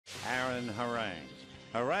Aaron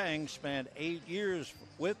Harang. Harang spent 8 years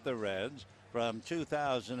with the Reds from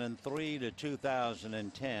 2003 to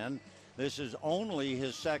 2010. This is only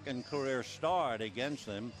his second career start against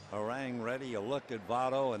them. Harang ready, a look at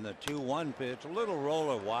Votto, and the 2-1 pitch. A little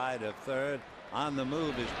roller wide of third. On the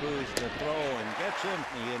move is Bruce to throw and gets him.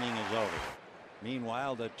 The inning is over.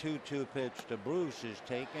 Meanwhile, the 2-2 pitch to Bruce is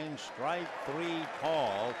taken. Strike three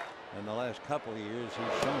called. In the last couple of years,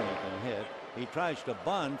 he's shown he can hit. He tries to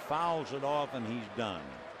bunt, fouls it off, and he's done.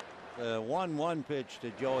 The 1-1 pitch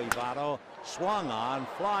to Joey Votto, swung on,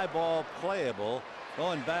 fly ball playable.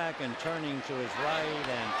 Going back and turning to his right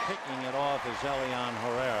and picking it off is Elian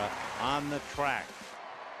Herrera on the track.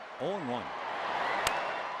 0-1.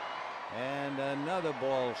 And another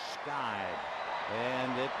ball skied.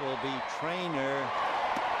 And it will be Trainer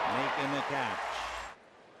making the catch.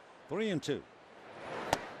 3-2.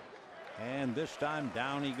 And this time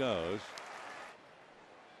down he goes.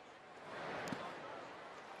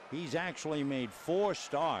 He's actually made 4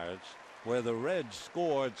 starts where the Reds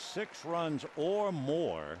scored 6 runs or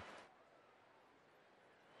more.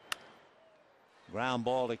 Ground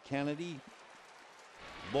ball to Kennedy.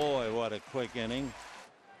 Boy, what a quick inning.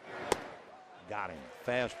 Got him.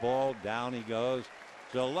 Fastball, down he goes.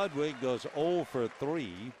 So Ludwig goes 0 for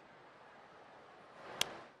 3.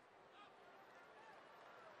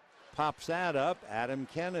 Pops that up, Adam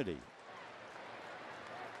Kennedy.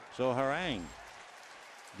 So Harang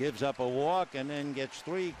gives up a walk and then gets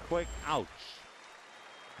 3 quick outs.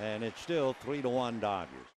 And it's still 3-1 Dodgers.